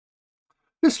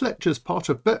This lecture is part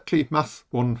of Berkeley Math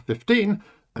 115,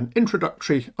 an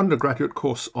introductory undergraduate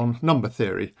course on number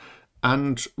theory,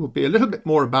 and will be a little bit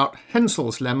more about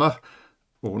Hensel's lemma,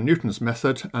 or Newton's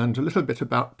method, and a little bit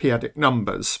about p-adic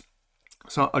numbers.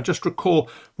 So I'll just recall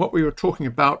what we were talking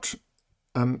about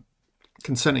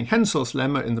concerning Hensel's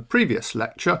lemma in the previous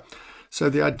lecture. So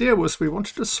the idea was we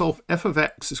wanted to solve f of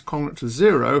x is congruent to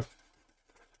 0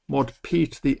 mod p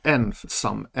to the n for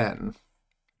some n.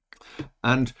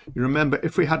 And you remember,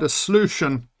 if we had a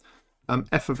solution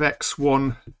f of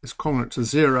x1 is congruent to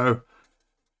 0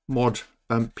 mod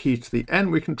p to the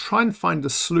n, we can try and find a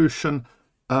solution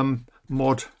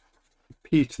mod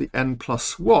p to the n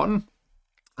plus 1.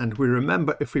 And we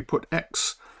remember, if we put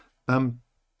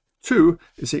x2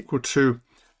 is equal to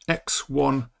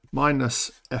x1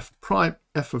 minus f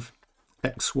of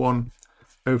x1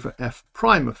 over f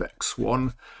prime of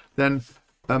x1, then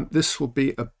this will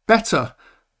be a better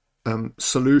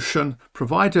solution,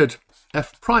 provided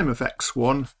f prime of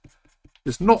x1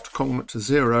 is not congruent to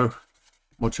 0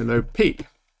 modulo p.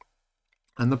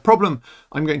 And the problem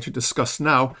I'm going to discuss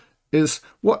now is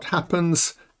what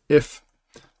happens if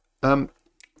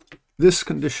this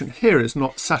condition here is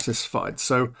not satisfied.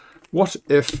 So what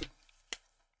if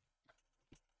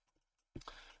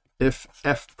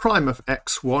f prime of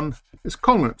x1 is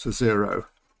congruent to 0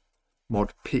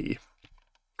 mod p?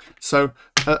 So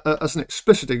as an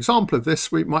explicit example of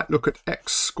this, we might look at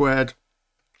x squared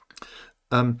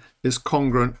is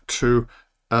congruent to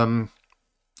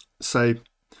say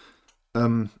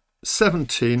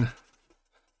 17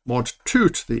 mod 2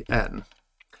 to the n.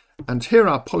 And here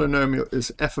our polynomial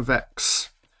is f of x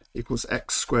equals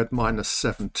x squared minus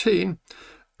 17,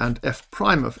 and f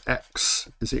prime of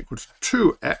x is equal to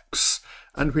 2x.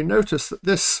 And we notice that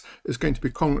this is going to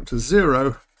be congruent to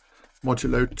 0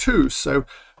 modulo 2. So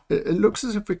it looks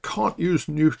as if we can't use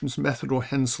Newton's method or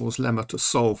Hensel's lemma to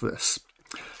solve this.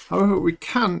 However, we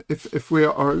can if we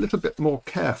are a little bit more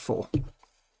careful.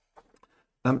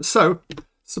 So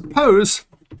suppose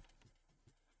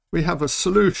we have a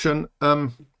solution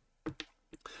x1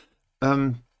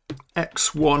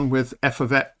 with f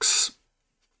of x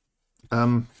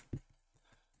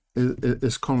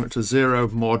is congruent to 0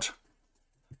 mod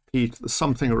p to the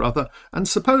something or other, and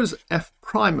suppose f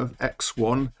prime of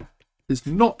x1 is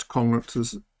not congruent to,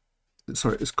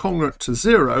 is congruent to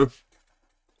 0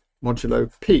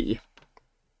 modulo p.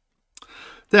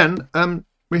 Then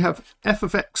we have f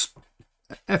of x,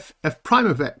 f prime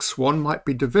of x1 might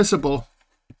be divisible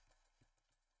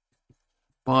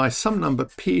by some number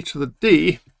p to the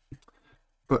d,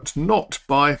 but not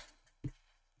by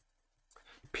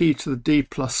p to the d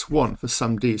plus 1 for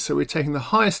some d. So we're taking the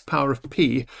highest power of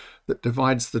p that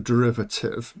divides the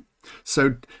derivative.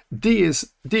 So d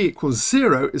equals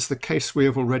 0 is the case we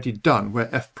have already done, where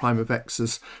f prime of x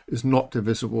is not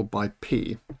divisible by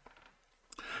p.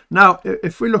 Now,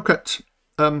 if we look at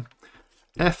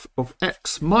f of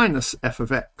x minus f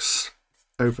of x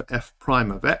over f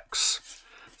prime of x,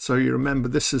 so you remember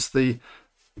this is the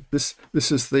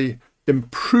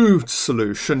improved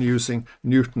solution using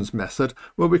Newton's method.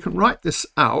 Well, we can write this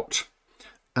out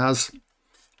as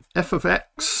f of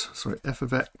x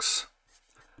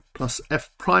plus f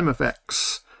prime of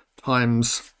x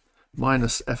times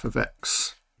minus f of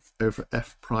x over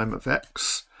f prime of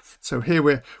x. So here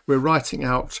we're writing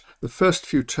out the first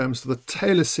few terms of the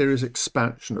Taylor series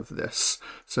expansion of this.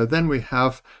 So then we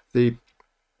have the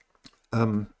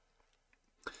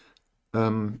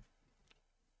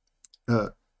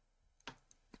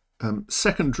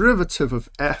second derivative of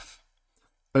f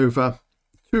over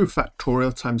 2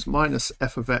 factorial times minus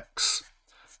f of x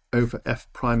over f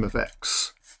prime of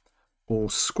x, all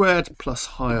squared, plus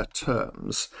higher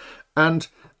terms. And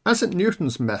as in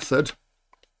Newton's method,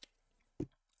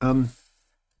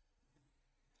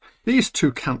 these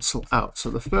two cancel out, so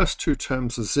the first two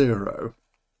terms are 0.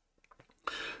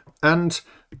 And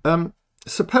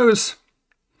suppose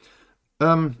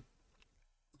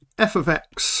f of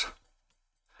x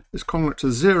is congruent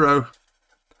to 0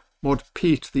 mod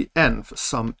p to the n for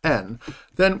some n,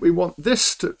 then we want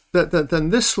this to, then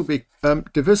this will be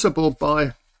divisible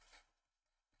by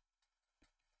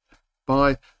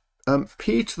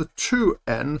p to the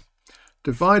 2n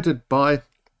divided by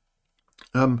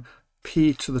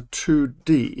p to the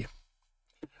 2d.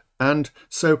 And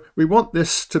so we want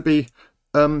this to be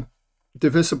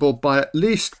divisible by at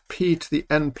least p to the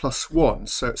n plus 1.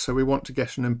 So we want to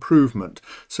get an improvement.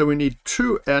 So we need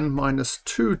 2n minus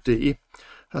 2d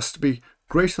has to be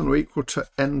greater than or equal to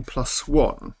n plus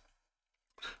 1.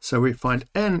 So we find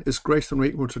n is greater than or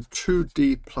equal to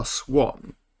 2d plus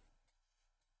 1.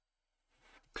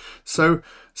 So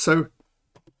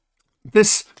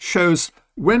this shows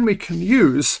when we can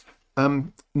use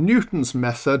Newton's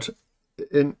method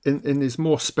in these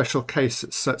more special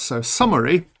cases. So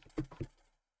summary,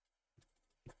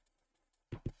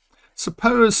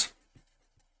 suppose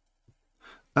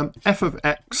f of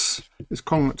x is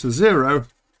congruent to 0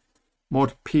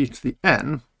 mod p to the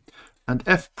n, and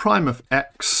f prime of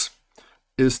x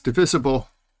is divisible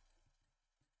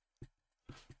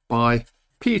by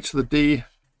p to the d,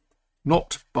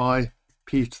 not by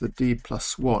p to the d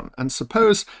plus 1. And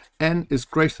suppose n is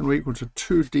greater than or equal to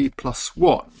 2d plus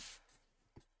 1.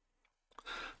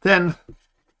 Then,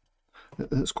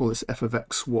 let's call this f of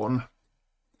x1.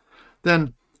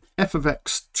 Then f of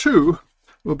x2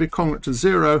 will be congruent to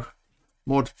 0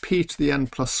 mod p to the n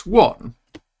plus 1,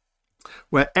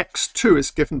 where x2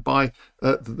 is given by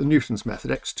the Newton's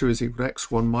method. x2 is equal to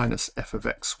x1 minus f of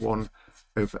x1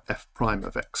 over f prime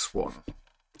of x1.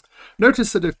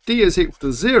 Notice that if d is equal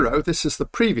to 0, this is the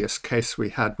previous case we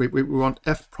had. We want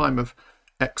f prime of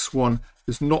x1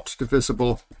 is not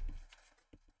divisible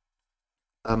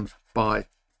by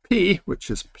p, which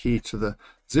is p to the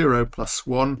 0 plus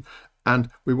 1, and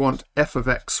we want f of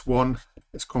x1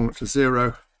 is congruent to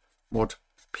 0 mod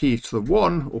p to the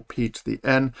 1 or p to the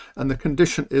n, and the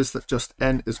condition is that just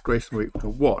n is greater than or equal to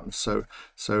 1. So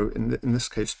in this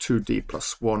case 2d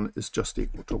plus 1 is just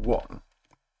equal to 1.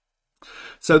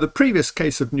 So the previous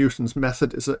case of Newton's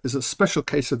method is a special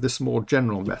case of this more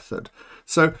general method.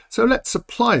 So let's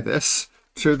apply this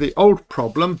to the old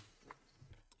problem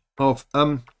of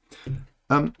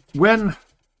when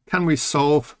can we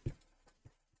solve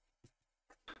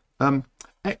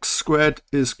x squared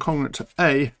is congruent to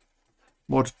a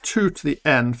mod 2 to the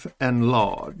n for n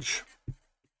large.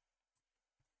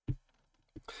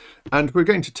 And we're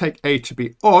going to take a to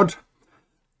be odd,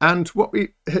 and what we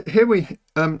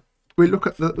look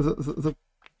at the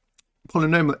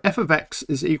polynomial f of x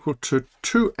is equal to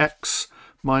 2x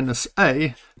minus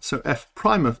a, so f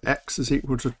prime of x is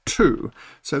equal to 2.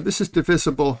 So this is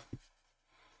divisible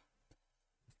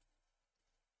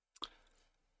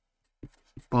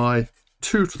by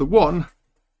 2 to the 1,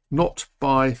 not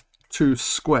by 2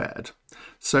 squared.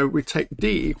 So we take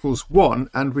d equals 1,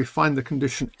 and we find the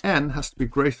condition n has to be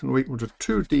greater than or equal to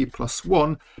 2d plus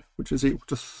 1, which is equal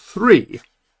to 3.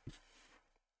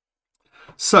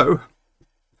 So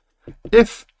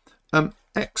if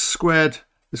x squared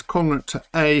is congruent to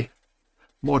a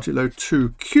modulo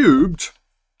 2 cubed,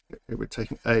 we're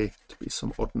taking a to be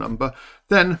some odd number,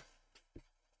 then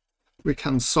we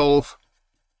can solve,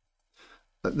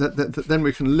 then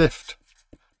we can lift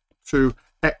to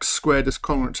x squared is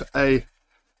congruent to a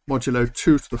modulo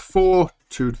 2 to the 4,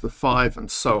 2 to the 5, and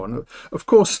so on. Of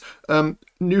course,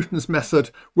 Newton's method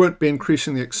won't be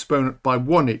increasing the exponent by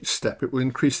 1 each step. It will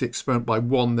increase the exponent by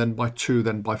 1, then by 2,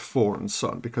 then by 4, and so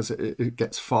on, because it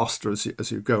gets faster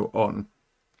as you go on.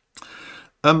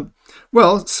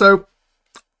 Well, so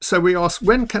we ask,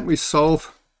 when can we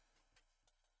solve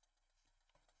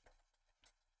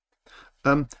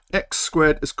x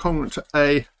squared is congruent to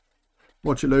a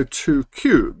modulo 2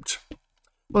 cubed?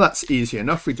 Well, that's easy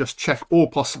enough. We just check all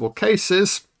possible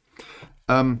cases.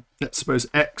 Let's suppose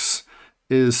x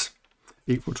is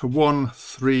equal to 1,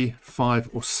 3, 5,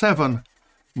 or 7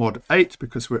 mod 8,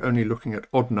 because we're only looking at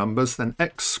odd numbers. Then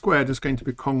x squared is going to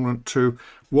be congruent to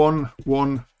 1,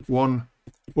 1, 1,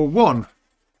 or 1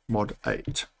 mod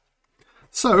 8.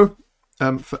 So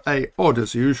for a odd,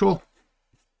 as usual,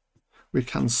 we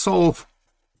can solve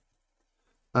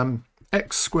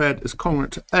x squared is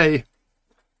congruent to a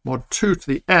mod 2 to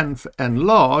the n for n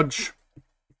large,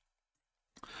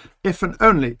 if and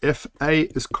only if a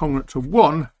is congruent to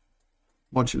 1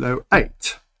 modulo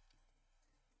 8.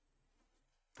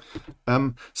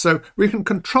 So we can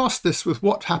contrast this with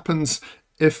what happens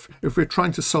if we're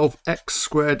trying to solve x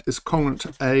squared is congruent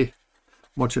to a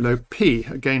modulo p.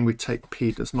 Again, we take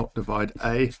p does not divide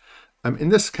a. In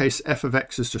this case, f of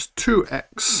x is just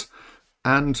 2x,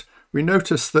 and we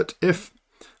notice that if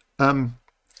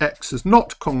x is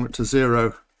not congruent to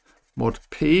 0 mod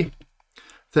p,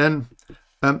 then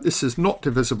this is not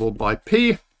divisible by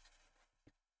p,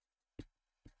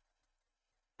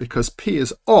 because p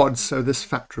is odd, so this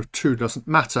factor of 2 doesn't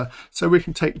matter. So we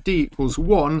can take d equals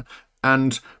 1,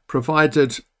 and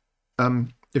provided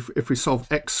if we solve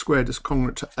x squared is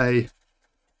congruent to a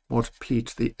mod p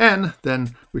to the n,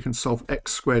 then we can solve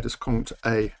x squared is congruent to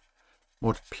a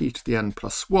mod p to the n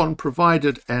plus 1,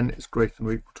 provided n is greater than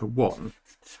or equal to 1.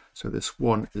 So this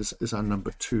 1 is our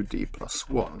number 2d plus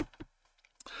 1.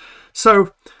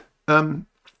 So,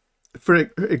 for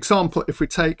example, if we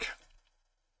take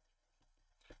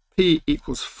p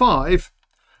equals 5,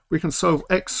 we can solve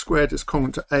x squared is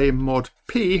congruent to a mod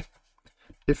p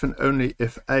if and only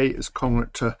if a is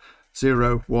congruent to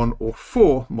 0, 1 or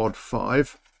 4 mod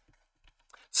 5.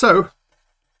 So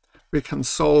we can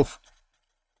solve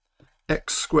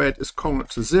x squared is congruent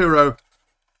to 0,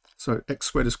 so x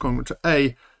squared is congruent to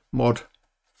a mod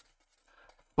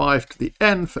 5 to the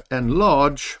n for n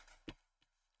large,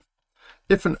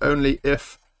 if and only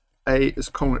if a is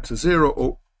congruent to 0,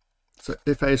 or so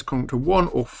if a is congruent to 1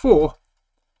 or 4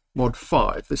 mod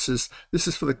 5. This is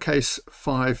for the case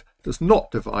 5 does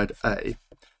not divide a.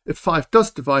 If 5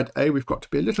 does divide a, we've got to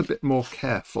be a little bit more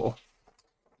careful.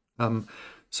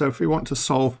 So if we want to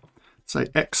solve, say,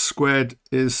 x squared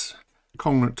is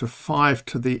congruent to 5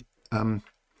 to the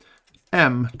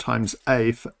m times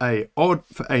a for a odd,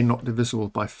 for a not divisible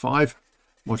by 5,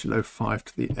 modulo 5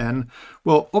 to the n.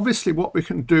 Well, obviously what we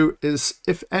can do is,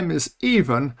 if m is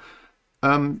even,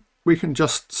 we can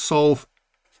just solve,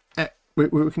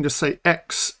 we can just say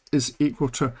x is equal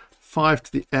to 5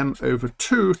 to the m over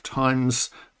 2 times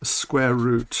the square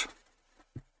root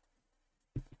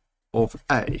of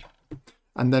a.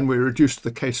 And then we reduce to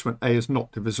the case when a is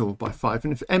not divisible by 5.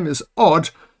 And if m is odd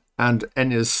and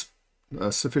n is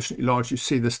sufficiently large, you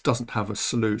see this doesn't have a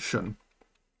solution.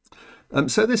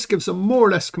 So this gives a more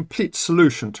or less complete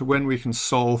solution to when we can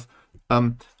solve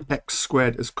x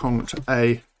squared is congruent to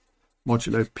a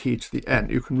modulo p to the n.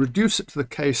 You can reduce it to the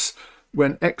case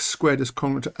when x squared is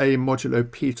congruent to a modulo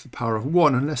p to the power of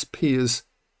 1, unless p is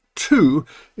 2,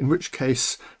 in which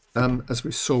case, as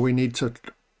we saw, we need to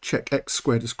check x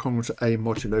squared is congruent to a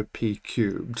modulo p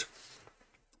cubed.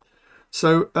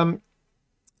 So a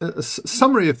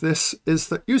summary of this is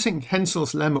that using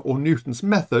Hensel's lemma or Newton's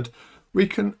method, we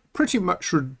can pretty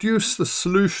much reduce the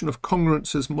solution of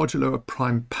congruences modulo a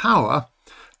prime power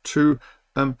to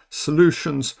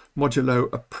solutions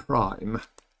modulo a prime.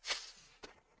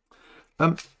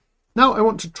 Now I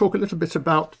want to talk a little bit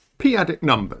about p-adic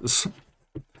numbers,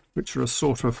 which are a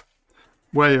sort of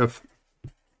way of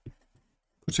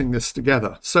putting this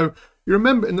together. So you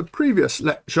remember in the previous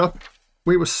lecture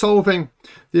we were solving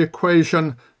the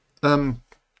equation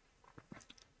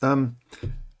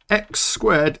x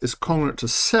squared is congruent to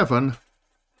 7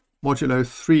 modulo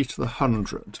 3 to the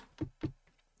 100.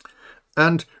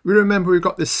 And we remember we've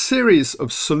got this series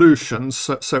of solutions,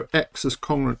 so x is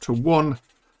congruent to 1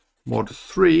 mod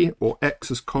 3, or x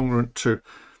is congruent to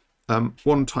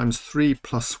 1 times 3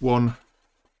 plus 1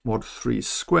 mod 3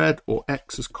 squared, or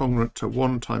x is congruent to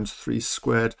 1 times 3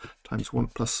 squared times 1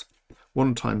 plus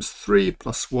 1 times 3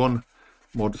 plus 1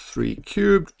 mod 3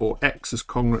 cubed, or x is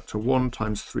congruent to 1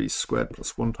 times 3 squared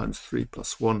plus 1 times 3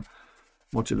 plus 1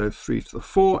 modulo 3 to the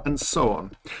 4, and so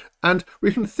on. And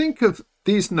we can think of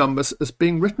these numbers as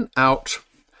being written out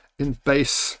in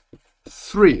base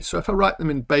 3. So if I write them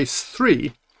in base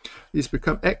 3, these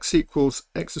become x equals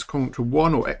x is congruent to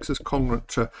 1, or x is congruent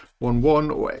to 1,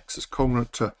 1, or x is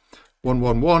congruent to 1,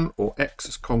 1, 1, or x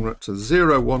is congruent to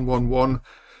 0, 1, 1, 1.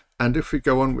 And if we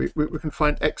go on, we can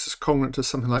find x is congruent to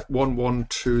something like 1, 1,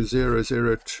 2, 0,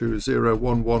 0, 2, 0,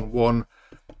 1, 1, 1,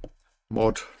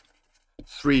 mod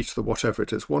 3 to the whatever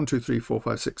it is, 1, 2, 3, 4,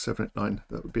 5, 6, 7, 8, 9.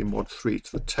 That would be mod 3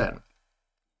 to the 10.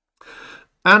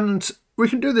 And we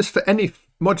can do this for any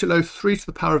modulo 3 to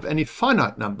the power of any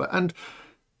finite number. And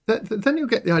then you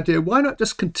get the idea, why not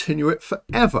just continue it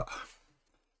forever?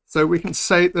 So we can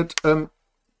say that a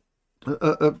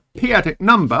p-adic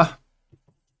number,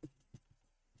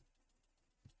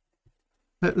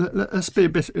 let's be a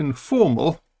bit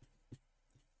informal,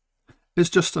 is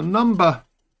just a number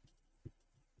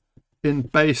in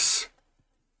base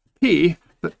p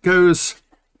that goes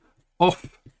off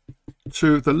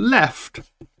to the left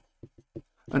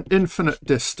an infinite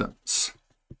distance.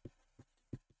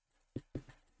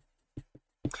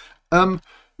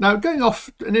 Now, going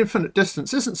off an infinite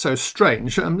distance isn't so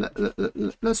strange.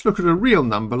 Let's look at a real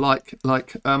number like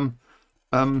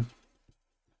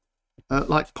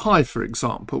pi, for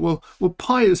example. Well,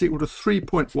 pi is equal to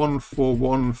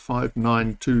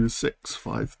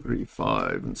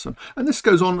 3.14159265535, and so on. And this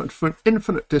goes on for an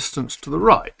infinite distance to the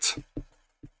right.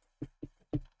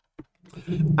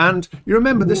 And you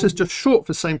remember this is just short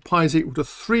for saying pi is equal to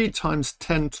 3 times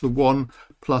 10 to the 1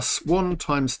 plus 1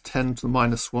 times 10 to the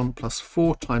minus 1 plus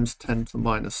 4 times 10 to the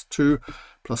minus 2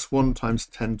 plus 1 times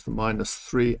 10 to the minus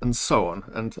 3, and so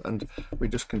on. And we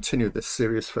just continue this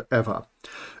series forever.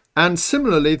 And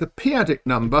similarly, the p-adic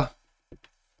number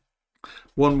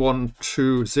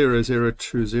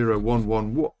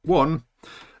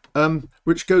 11200201111,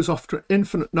 which goes off to an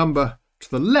infinite number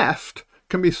to the left,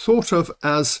 can be thought of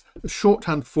as a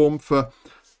shorthand form for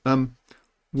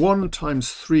 1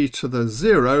 times 3 to the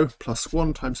 0 plus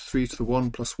 1 times 3 to the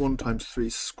 1 plus 1 times 3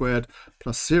 squared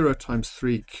plus 0 times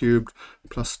 3 cubed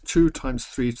plus 2 times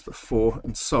 3 to the 4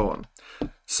 and so on.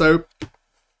 So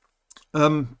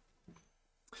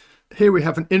here we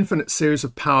have an infinite series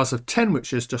of powers of 10,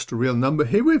 which is just a real number.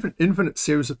 Here we have an infinite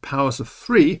series of powers of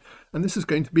 3, and this is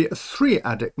going to be a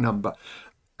 3-adic number.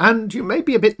 And you may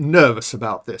be a bit nervous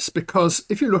about this, because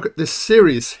if you look at this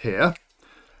series here,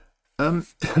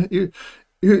 you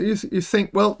think,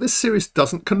 well, this series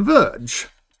doesn't converge.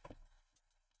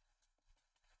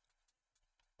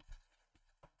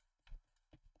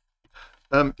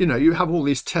 You know, you have all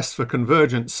these tests for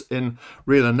convergence in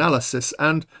real analysis,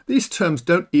 and these terms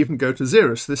don't even go to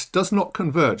 0, so this does not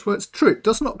converge. Well, it's true, it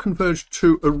does not converge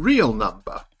to a real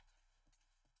number.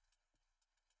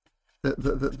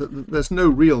 There's no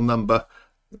real number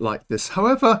like this.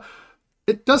 However,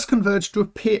 it does converge to a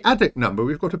p-adic number.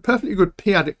 We've got a perfectly good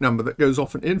p-adic number that goes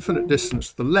off an infinite distance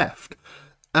to the left.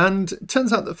 And it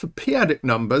turns out that for p-adic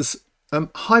numbers,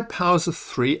 high powers of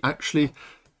 3 actually,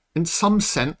 in some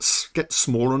sense, get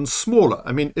smaller and smaller.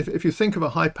 I mean, if you think of a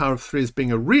high power of 3 as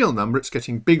being a real number, it's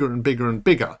getting bigger and bigger and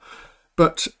bigger.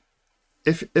 But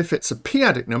if it's a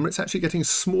p-adic number, it's actually getting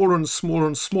smaller and smaller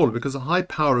and smaller, because a high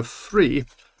power of 3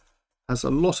 has a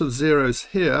lot of zeros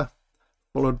here,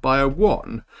 followed by a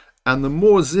 1. And the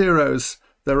more zeros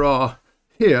there are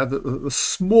here, the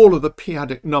smaller the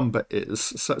p-adic number is.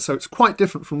 So it's quite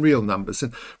different from real numbers.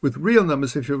 And with real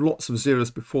numbers, if you have lots of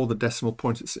zeros before the decimal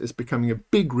point, it's becoming a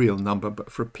big real number.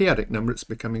 But for a p-adic number, it's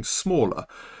becoming smaller.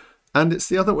 And it's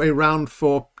the other way around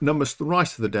for numbers to the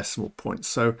right of the decimal point.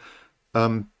 So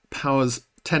powers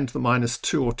 10 to the minus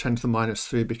 2 or 10 to the minus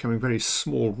 3 are becoming very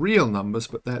small real numbers,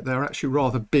 but they're actually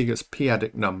rather big as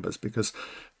p-adic numbers, because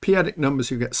p-adic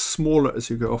numbers you get smaller as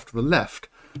you go off to the left,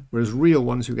 whereas real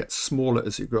ones you get smaller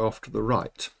as you go off to the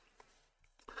right.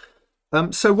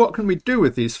 So what can we do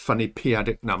with these funny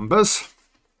p-adic numbers?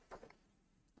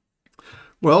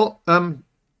 Well,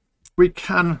 we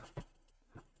can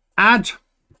add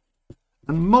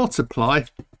and multiply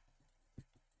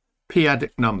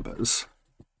p-adic numbers.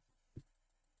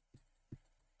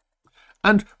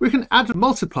 And we can add and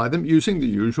multiply them using the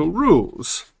usual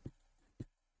rules.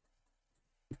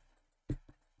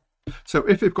 So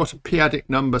if we've got a p-adic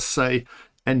number, say,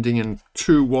 ending in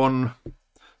 2, 1,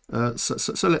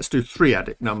 so let's do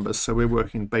 3-adic numbers. So we're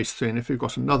working base 3. And if we've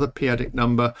got another p-adic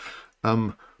number,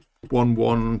 1,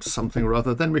 1, something or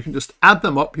other, then we can just add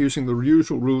them up using the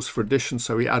usual rules for addition.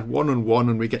 So we add 1 and 1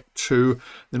 and we get 2.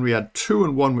 Then we add 2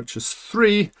 and 1, which is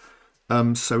 3.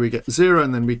 So we get 0,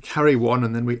 and then we carry 1,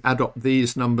 and then we add up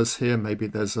these numbers here. Maybe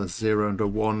there's a 0 and a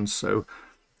 1, so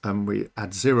we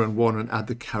add 0 and 1 and add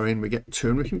the carry, and we get 2.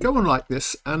 And we can go on like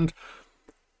this, and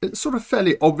it's sort of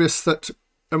fairly obvious that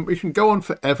we can go on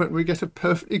forever, and we get a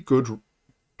perfectly good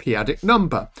p-adic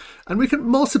number. And we can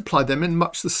multiply them in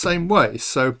much the same way.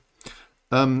 So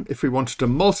if we wanted to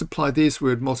multiply these, we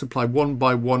would multiply 1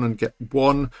 by 1 and get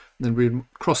 1. And then we'd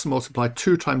cross multiply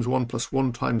 2 times 1 plus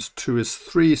 1 times 2 is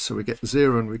 3. So we get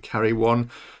 0 and we carry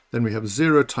 1. Then we have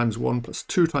 0 times 1 plus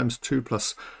 2 times 2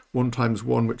 plus 1 times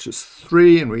 1, which is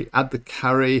 3. And we add the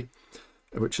carry,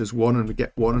 which is 1, and we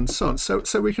get 1, and so on.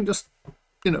 So we can just,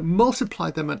 you know, multiply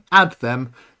them and add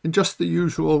them in just the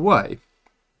usual way.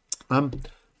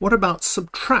 What about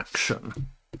subtraction?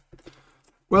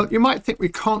 Well, you might think we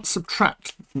can't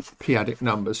subtract p-adic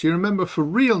numbers. You remember, for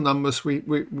real numbers,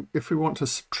 if we want to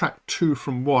subtract 2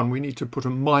 from 1, we need to put a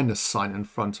minus sign in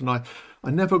front. And I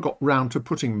never got round to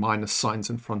putting minus signs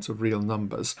in front of real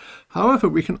numbers. However,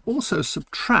 we can also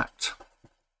subtract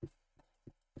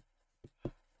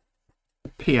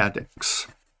p-adics,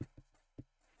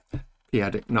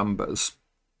 p-adic numbers.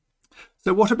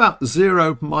 So what about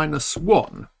 0 minus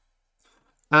 1?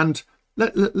 And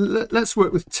let's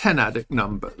work with 10-adic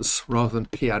numbers rather than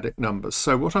p-adic numbers.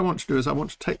 So what I want to do is I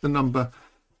want to take the number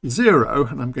 0,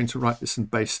 and I'm going to write this in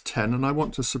base 10, and I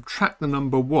want to subtract the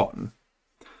number 1.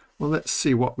 Well, let's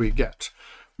see what we get.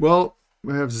 Well,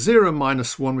 we have 0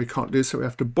 minus 1 we can't do, so we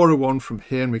have to borrow 1 from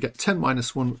here, and we get 10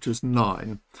 minus 1, which is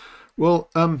 9. Well,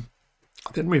 then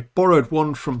we've borrowed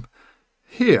 1 from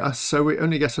here, so we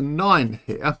only get a 9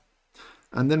 here.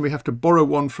 And then we have to borrow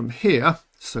 1 from here,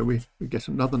 so we get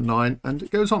another 9, and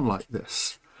it goes on like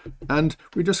this. And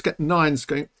we just get 9s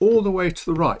going all the way to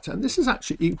the right. And this is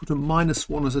actually equal to minus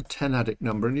 1 as a 10-adic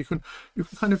number. And you can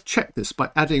kind of check this by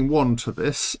adding 1 to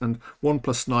this. And 1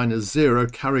 plus 9 is 0,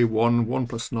 carry 1. 1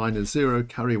 plus 9 is 0,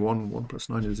 carry 1. 1 plus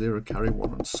 9 is 0, carry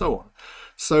 1, and so on.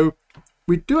 So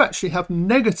we do actually have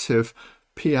negative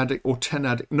p-adic or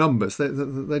 10-adic numbers.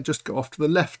 They just go off to the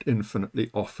left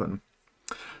infinitely often.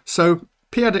 So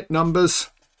p-adic numbers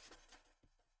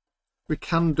we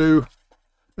can do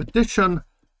addition,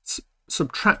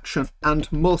 subtraction and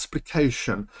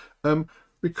multiplication.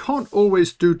 We can't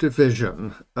always do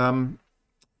division,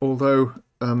 although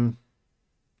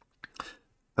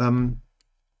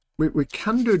we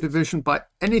can do division by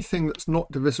anything that's not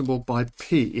divisible by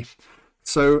p.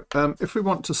 So if we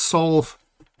want to solve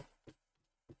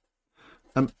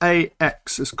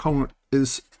ax is congruent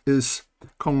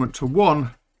to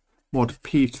 1 mod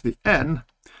p to the n,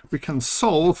 we can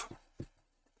solve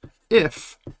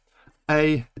if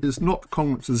a is not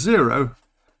congruent to 0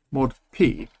 mod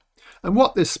p. And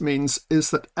what this means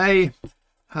is that a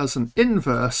has an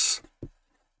inverse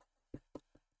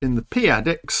in the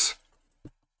p-adics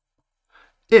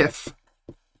if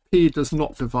p does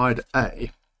not divide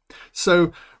a.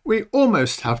 So we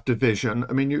almost have division.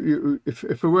 I mean, if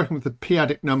we're working with the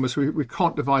p-adic numbers, we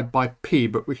can't divide by p,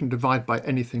 but we can divide by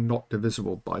anything not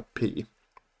divisible by p.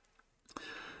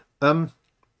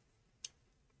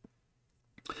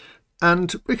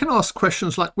 And we can ask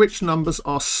questions like, which numbers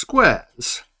are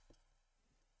squares?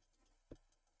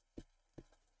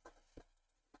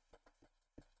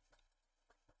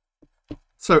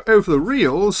 So over the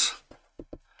reals,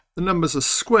 the numbers are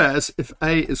squares if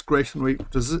a is greater than or equal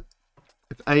to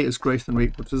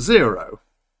to 0,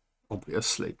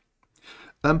 obviously.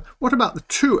 What about the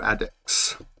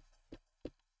 2-adics?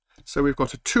 So we've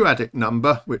got a 2-adic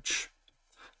number which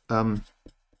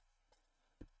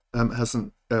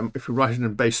hasn't. If we write it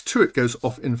in base 2, it goes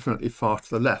off infinitely far to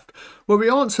the left. Well, we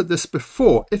answered this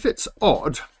before. If it's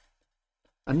odd,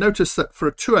 and notice that for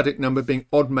a 2-adic number, being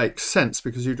odd makes sense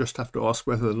because you just have to ask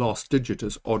whether the last digit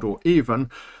is odd or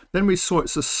even. Then we saw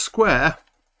it's a square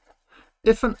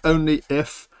if and only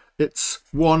if it's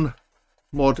 1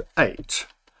 mod 8.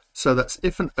 So that's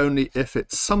if and only if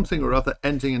it's something or other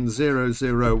ending in 0,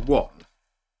 0, 1.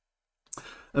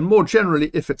 And more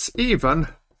generally, if it's even,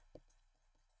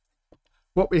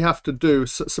 what we have to do,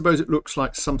 suppose it looks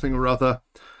like something or other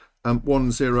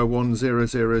 1, 0, 1, 0,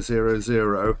 0, 0,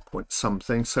 0 point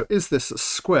something. So is this a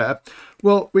square?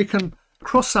 Well, we can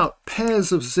cross out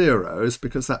pairs of zeros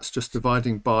because that's just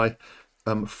dividing by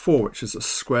 4, which is a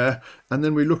square. And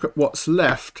then we look at what's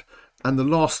left, and the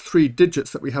last 3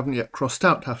 digits that we haven't yet crossed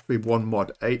out have to be 1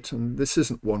 mod 8. And this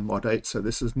isn't 1 mod 8, so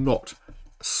this is not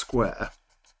a square.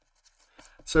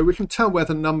 So we can tell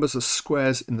whether numbers are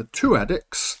squares in the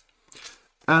 2-adics.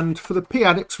 And for the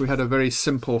p-adics, we had a very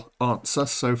simple answer.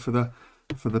 So for the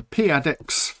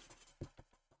p-adics,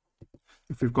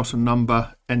 if we've got a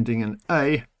number ending in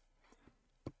a,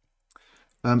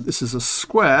 this is a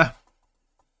square.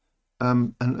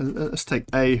 And let's take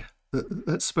a.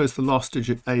 Let's suppose the last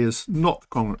digit a is not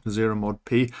congruent to 0 mod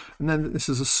p. And then this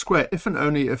is a square if and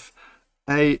only if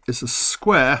a is a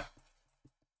square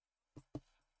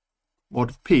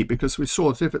mod p, because we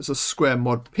saw that if it's a square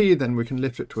mod p, then we can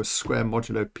lift it to a square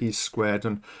modulo p squared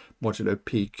and modulo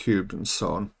p cubed and so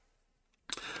on.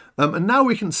 And now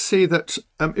we can see that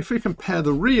if we compare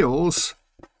the reals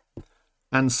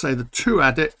and say the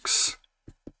 2-adics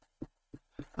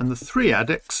and the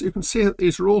 3-adics, you can see that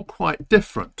these are all quite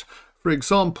different. For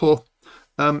example,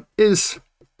 is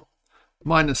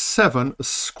 -7 a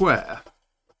square?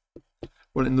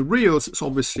 Well, in the reals, it's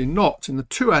obviously not. In the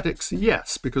 2-adics,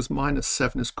 yes, because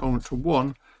 -7 is congruent to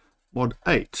 1 mod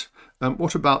 8.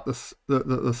 What about the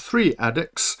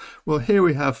 3-adics? Well, here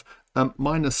we have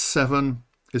 -7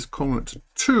 is congruent to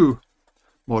 2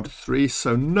 mod 3.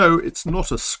 So no, it's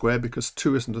not a square because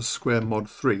 2 isn't a square mod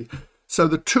 3. So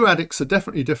the 2-adics are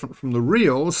definitely different from the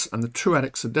reals, and the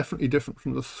 2-adics are definitely different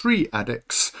from the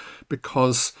 3-adics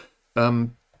because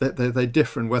they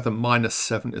differ in whether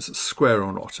 -7 is a square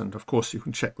or not. And of course, you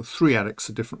can check the 3-adics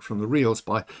are different from the reals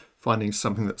by finding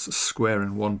something that's a square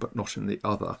in one but not in the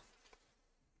other.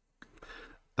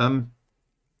 As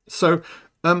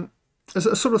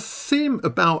a sort of theme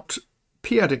about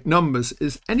p-adic numbers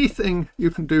is anything you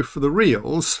can do for the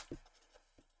reals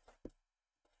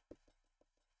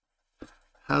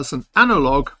has an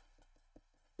analogue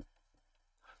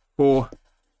for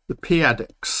the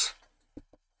p-adics.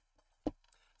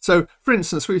 So, for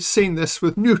instance, we've seen this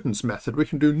with Newton's method. We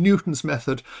can do Newton's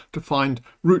method to find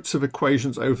roots of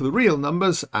equations over the real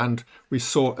numbers, and we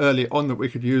saw earlier on that we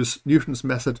could use Newton's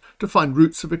method to find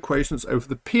roots of equations over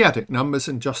the p-adic numbers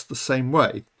in just the same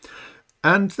way.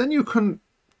 And then you can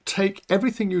take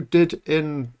everything you did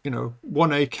in,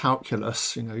 1A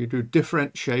calculus, you do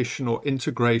differentiation or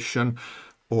integration,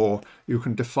 or you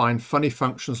can define funny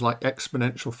functions like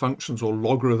exponential functions or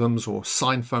logarithms or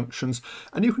sine functions,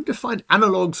 and you can define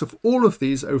analogues of all of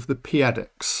these over the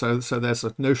p-adics. So there's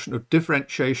a notion of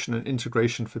differentiation and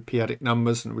integration for p-adic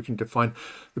numbers, and we can define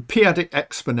the p-adic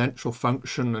exponential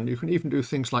function, and you can even do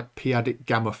things like p-adic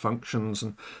gamma functions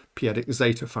and p-adic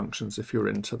zeta functions if you're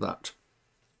into that.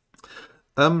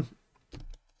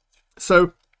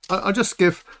 So I'll just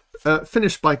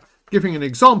finish by giving an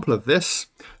example of this.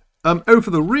 Over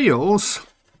the reals,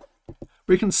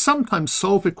 we can sometimes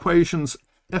solve equations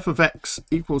f of x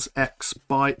equals x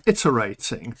by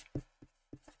iterating.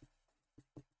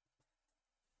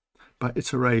 By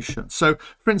iteration. So,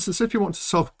 for instance, if you want to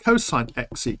solve cosine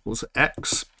x equals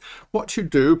x, what you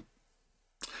do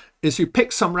is you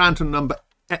pick some random number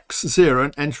x0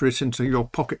 and enter it into your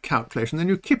pocket calculator, and then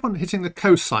you keep on hitting the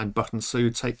cosine button. So you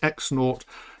take x0,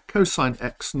 cosine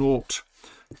x0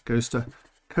 goes to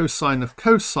cosine of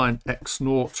cosine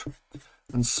x0,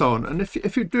 and so on. And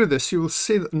if you do this, you will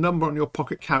see that the number on your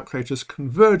pocket calculator is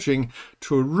converging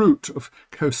to a root of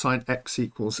cosine x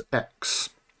equals x.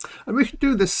 And we can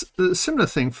do this similar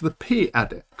thing for the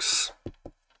p-adics.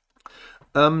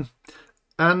 In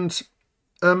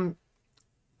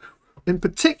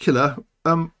particular,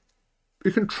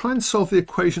 you can try and solve the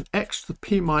equation x to the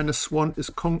p minus 1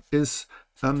 is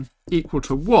equal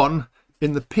to 1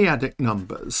 in the p-adic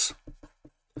numbers.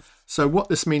 So what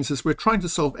this means is we're trying to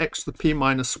solve x to the p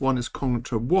minus 1 is congruent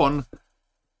to 1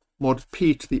 mod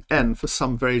p to the n for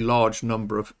some very large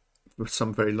number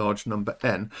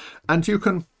n. And you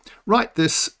can write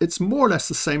this, it's more or less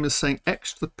the same as saying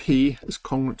x to the p is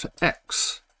congruent to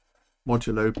x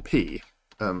modulo p,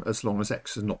 as long as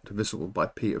x is not divisible by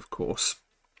p, of course,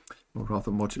 or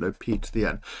rather modulo p to the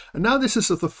n. And now this is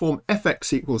of the form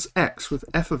fx equals x, with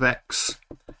f of x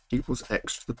equals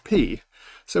x to the p.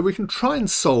 So we can try and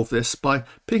solve this by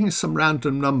picking some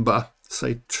random number,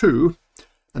 say 2,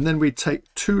 and then we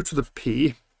take 2 to the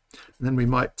p, and then we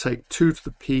might take 2 to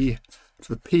the p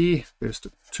goes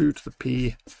to 2 to the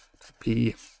p to the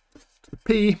p to the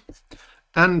p,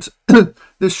 and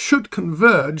this should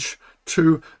converge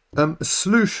to a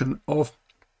solution of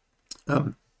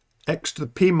x to the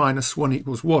p minus 1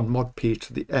 equals 1 mod p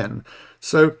to the n.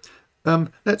 So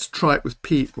let's try it with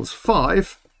p equals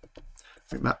 5.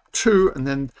 We map 2, and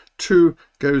then 2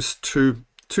 goes to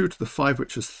 2 to the 5,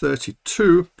 which is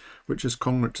 32, which is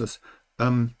congruent to,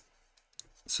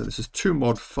 so this is 2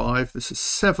 mod 5, this is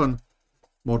 7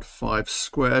 mod 5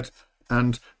 squared,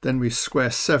 and then we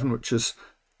square 7, which is,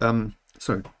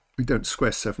 sorry, we don't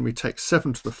square 7, we take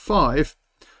 7 to the 5,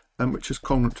 which is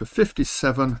congruent to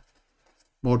 57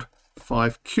 mod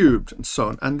 5 cubed, and so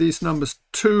on. And these numbers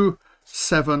 2,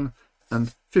 7,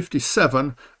 and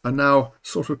 57 are now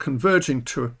sort of converging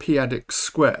to a p-adic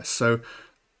square. So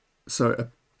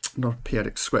not a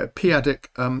p-adic square, p-adic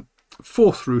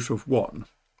fourth root of 1.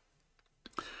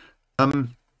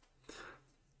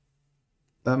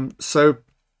 So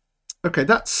okay,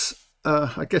 that's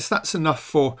I guess that's enough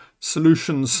for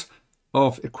solutions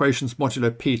of equations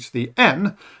modulo p to the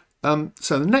n.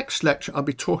 So the next lecture I'll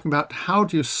be talking about how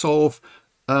do you solve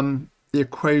the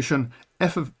equation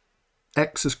f of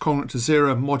x is congruent to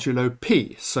 0 modulo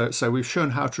p. So we've shown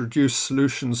how to reduce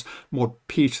solutions mod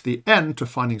p to the n to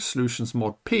finding solutions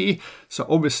mod p. So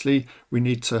obviously we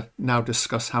need to now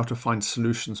discuss how to find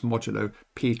solutions modulo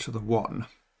p to the 1.